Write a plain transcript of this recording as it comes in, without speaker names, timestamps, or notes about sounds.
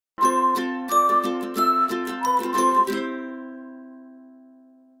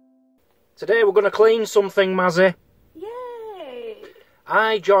Today we're going to clean something, Mazzy. Yay!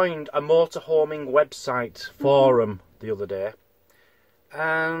 I joined a motorhoming website forum the other day,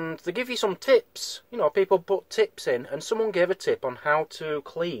 and they give you some tips. You know, people put tips in, and someone gave a tip on how to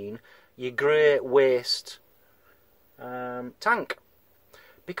clean your grey waste tank,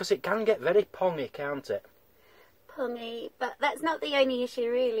 because it can get very pongy, can't it? Pongy, but that's not the only issue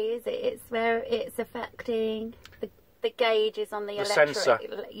really, is it? It's where it's affecting the gauges on the electric. Sensor.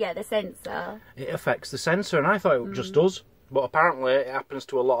 Yeah, the sensor. It affects the sensor, and I thought it just does, but apparently it happens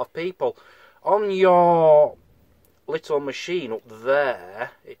to a lot of people. On your little machine up there,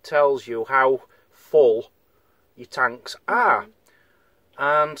 it tells you how full your tanks are,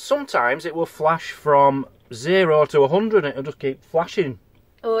 and sometimes it will flash from 0 to 100, and it'll just keep flashing.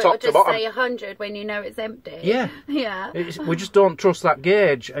 Or it'll just say 100 when you know it's empty. Yeah. Yeah. We just don't trust that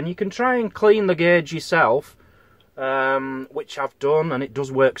gauge, and you can try and clean the gauge yourself, which I've done, and it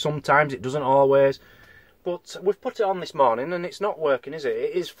does work sometimes, it doesn't always. But we've put it on this morning and it's not working, is it?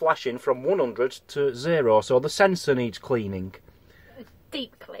 It is flashing from 100 to 0, so the sensor needs cleaning. A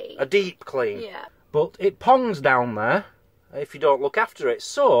deep clean. A deep clean. Yeah. But it pongs down there if you don't look after it.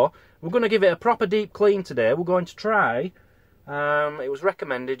 So we're going to give it a proper deep clean today. We're going to try, it was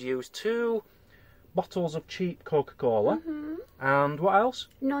recommended, use 2 bottles of cheap Coca-Cola. And what else?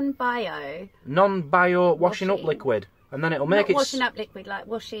 Non-bio. Non-bio washing up liquid. And then it'll make it... washing up liquid, like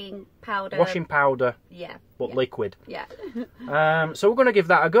washing powder. Washing powder. Yeah. But liquid. Yeah. So we're going to give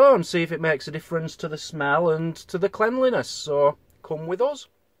that a go and see if it makes a difference to the smell and to the cleanliness. So come with us.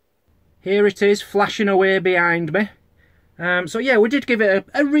 Here it is, flashing away behind me. So yeah, we did give it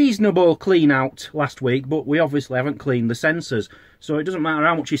a reasonable clean out last week, but we obviously haven't cleaned the sensors. So it doesn't matter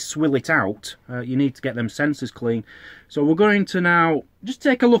how much you swill it out, you need to get them sensors clean. So we're going to now just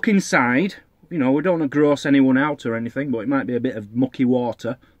take a look inside. You know, we don't want to gross anyone out or anything, but it might be a bit of mucky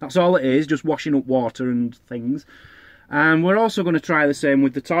water. That's all it is, just washing up water and things. And we're also going to try the same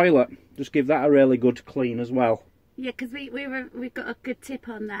with the toilet. Just give that a really good clean as well. Yeah, because we've got a good tip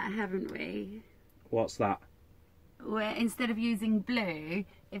on that, haven't we? What's that? Where instead of using blue,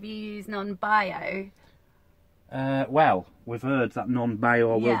 if you use non-bio... well, we've heard that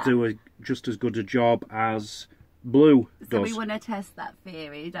non-bio will do just as good a job as blue does. So we want to test that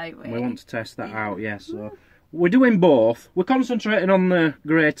theory, don't we? We want to test that out, yes. Yeah, so we're doing both. We're concentrating on the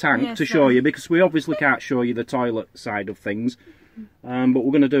grey tank to show you, because we obviously can't show you the toilet side of things. But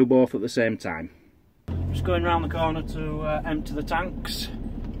we're going to do both at the same time. Just going round the corner to empty the tanks.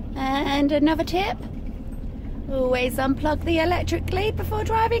 And another tip, always unplug the electric lead before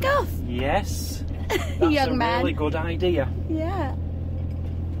driving off. Yes, that's Young man. Really good idea. Yeah.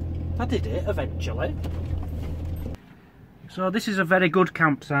 I did it eventually. So this is a very good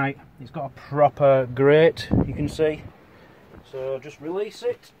campsite. It's got a proper grate, you can see. So just release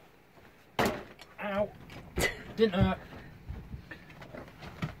it. Ow. Didn't hurt.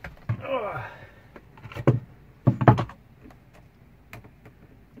 Ugh.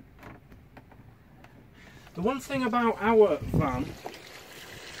 The one thing about our van,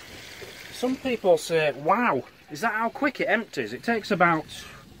 some people say, wow, is that how quick it empties? It takes about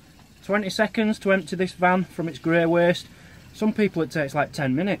 20 seconds to empty this van from its grey waste. Some people it takes like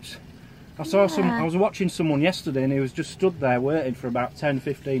 10 minutes. I was watching someone yesterday and he was just stood there waiting for about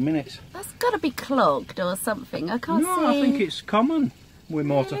 10-15 minutes. That's got to be clogged or something, I can't see. No, I think it's common with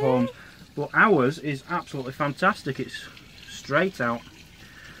motorhomes, but ours is absolutely fantastic. It's straight out.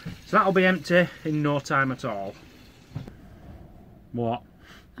 So that'll be empty in no time at all. What?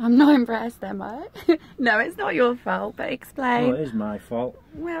 I'm not impressed, am I? No, it's not your fault, but explain. Well, it is my fault.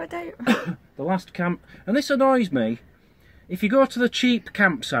 Well, I don't... The last camp... And this annoys me. If you go to the cheap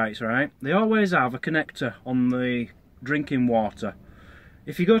campsites, right, they always have a connector on the drinking water.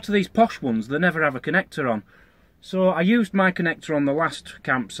 If you go to these posh ones, they never have a connector on. So I used my connector on the last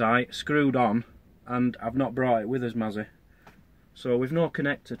campsite, screwed on, and I've not brought it with us, Mazzy. So we've no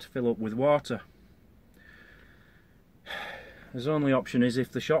connector to fill up with water. His only option is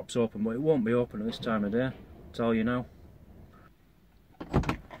if the shop's open, but it won't be open at this time of day. I'll tell you now.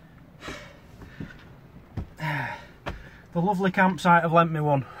 The lovely campsite have lent me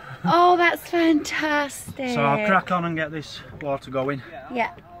one. Oh, that's fantastic. So I'll crack on and get this water going.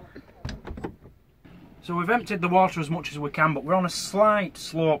 Yeah. So we've emptied the water as much as we can, but we're on a slight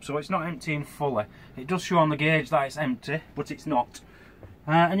slope, so it's not emptying fully. It does show on the gauge that it's empty, but it's not.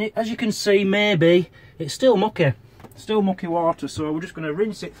 As you can see, maybe it's still mucky. Still mucky water, so we're just going to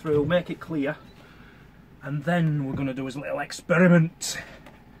rinse it through, make it clear, and then we're going to do a little experiment.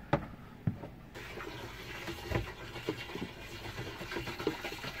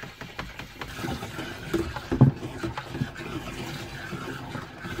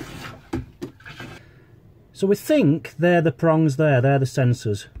 So we think they're the prongs there, they're the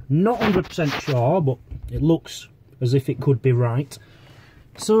sensors. Not 100% sure, but it looks as if it could be right.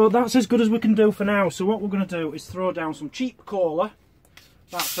 So that's as good as we can do for now. So what we're going to do is throw down some cheap cola,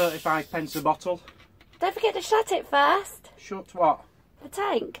 about 35p a bottle. Don't forget to shut it first. Shut what? The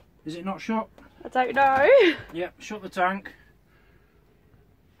tank. Is it not shut? I don't know. Yep, shut the tank.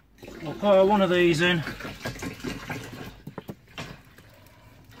 We'll pour one of these in.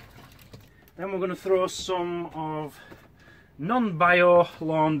 Then we're going to throw some of non-bio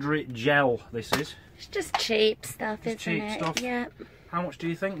laundry gel, this is. It's just cheap stuff, isn't cheap it? stuff. Yeah. How much do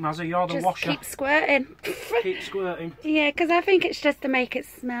you think, Mazzy? You're the just washer. keep squirting. Keep squirting. Yeah, because I think it's just to make it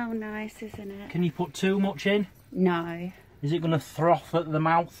smell nice, isn't it? Can you put too much in? No. Is it going to froth at the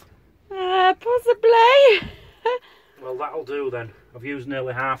mouth? Possibly. Well, that'll do then. I've used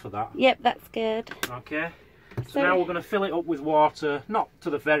nearly half of that. Yep, that's good. Okay. So now we're going to fill it up with water, not to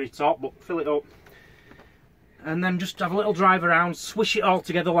the very top, but fill it up. And then just have a little drive around, swish it all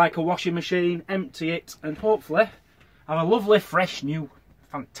together like a washing machine, empty it, and hopefully have a lovely, fresh, new,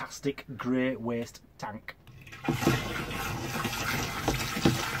 fantastic grey waste tank.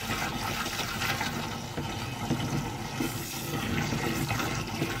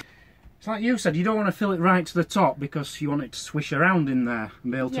 It's like you said, you don't want to fill it right to the top because you want it to swish around in there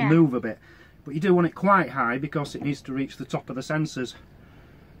and be able to move a bit. But you do want it quite high because it needs to reach the top of the sensors.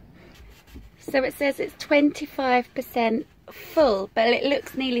 So it says it's 25% full, but it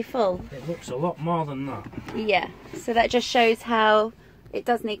looks nearly full. It looks a lot more than that. Yeah, so that just shows how it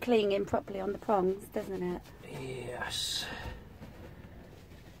does need cleaning properly on the prongs, doesn't it? Yes.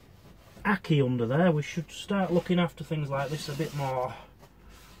 Aki under there, we should start looking after things like this a bit more.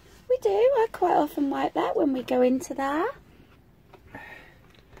 We do, I quite often wipe that when we go into there.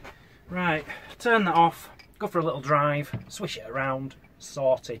 Right, turn that off, go for a little drive, swish it around,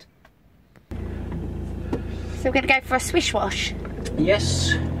 sorted. So we're going to go for a swish wash.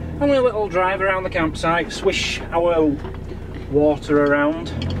 Yes, only a little drive around the campsite, swish our water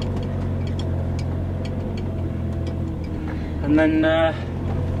around. And then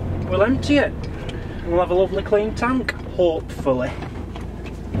we'll empty it. We'll have a lovely clean tank, hopefully.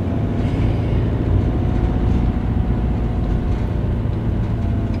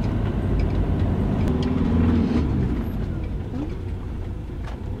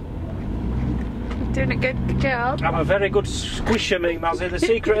 Doing a good job. I'm a very good squisher, me, Mazzy. The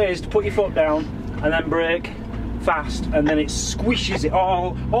secret is to put your foot down and then brake fast, and then it squishes it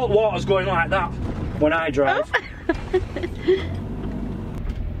all. All the water's going like that when I drive. Oh.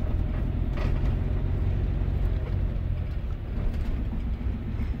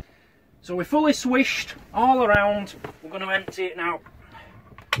 So we're fully swished all around. We're going to empty it now.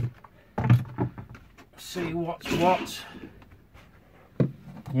 See what's what.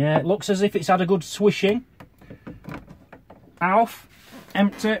 Yeah, it looks as if it's had a good swishing. Off,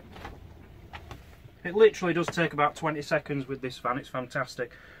 empty. It literally does take about 20 seconds with this fan, it's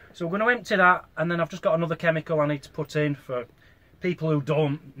fantastic. So we're going to empty that, and then I've just got another chemical I need to put in for people who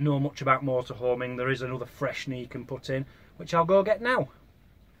don't know much about motorhoming. There is another freshener you can put in, which I'll go get now.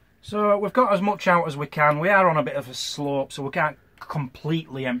 So we've got as much out as we can. We are on a bit of a slope, so we can't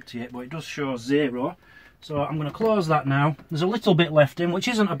completely empty it, but it does show 0. So I'm going to close that now. There's a little bit left in, which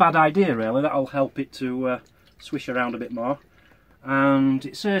isn't a bad idea really. That'll help it to swish around a bit more. And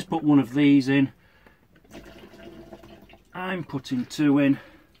it says put one of these in. I'm putting 2 in.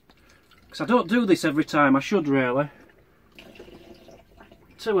 Because I don't do this every time, I should really.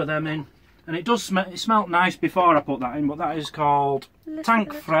 2 of them in. And it does smell, it smelled nice before I put that in, but that is called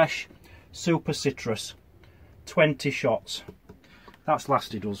Tank Fresh Super Citrus. 20 shots. That's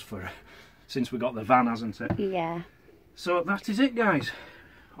lasted us for since we got the van, hasn't it? Yeah. So that is it, guys.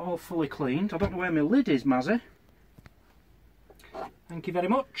 All fully cleaned. I don't know where my lid is, Mazzy. Thank you very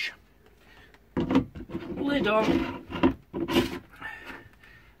much. Lid on.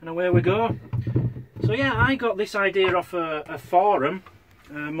 And away we go. So yeah, I got this idea off a forum,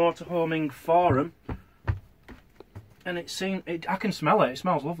 a motorhoming forum, and I can smell it. It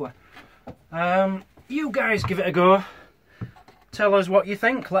smells lovely. You guys give it a go. Tell us what you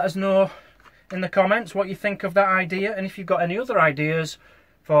think. Let us know in the comments what you think of that idea, and if you've got any other ideas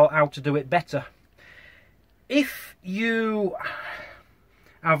for how to do it better. If you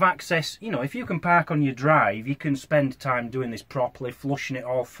have access, you know, if you can park on your drive, you can spend time doing this properly, flushing it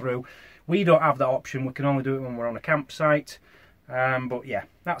all through. We don't have that option. We can only do it when we're on a campsite. But yeah,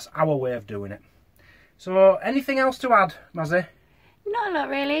 that's our way of doing it. So anything else to add, Mazzy? Not a lot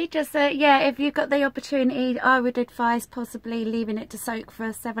really, just yeah, if you've got the opportunity, I would advise possibly leaving it to soak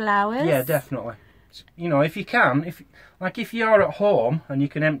for several hours. Yeah, definitely. You know, if you can, if you're at home and you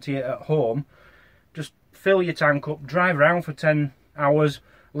can empty it at home, just fill your tank up, drive around for 10 hours,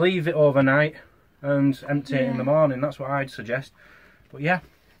 leave it overnight and empty it in the morning. That's what I'd suggest. But yeah.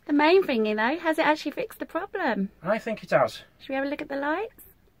 The main thing, you know, has it actually fixed the problem? I think it has. Should we have a look at the lights?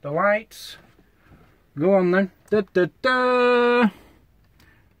 The lights. Go on then. Da, da, da.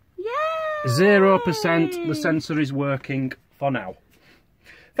 Yay! 0%. The sensor is working for now.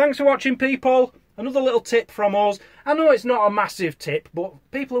 Thanks for watching, people. Another little tip from us. I know it's not a massive tip, but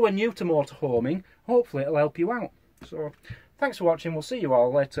people who are new to motorhoming, hopefully it'll help you out. So, thanks for watching. We'll see you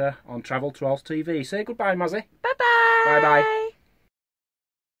all later on Travel Trolls TV. Say goodbye, Mazzy. Bye-bye. Bye-bye.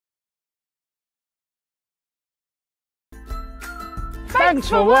 Thanks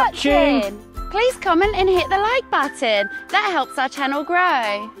for watching. Please comment and hit the like button. That helps our channel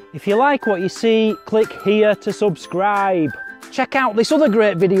grow. If you like what you see, click here to subscribe. Check out this other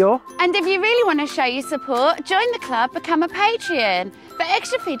great video. And if you really want to show your support, join the club, become a Patreon for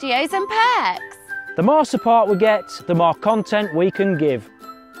extra videos and perks. The more support we get, the more content we can give.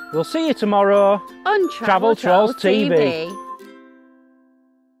 We'll see you tomorrow on Travel Trolls TV.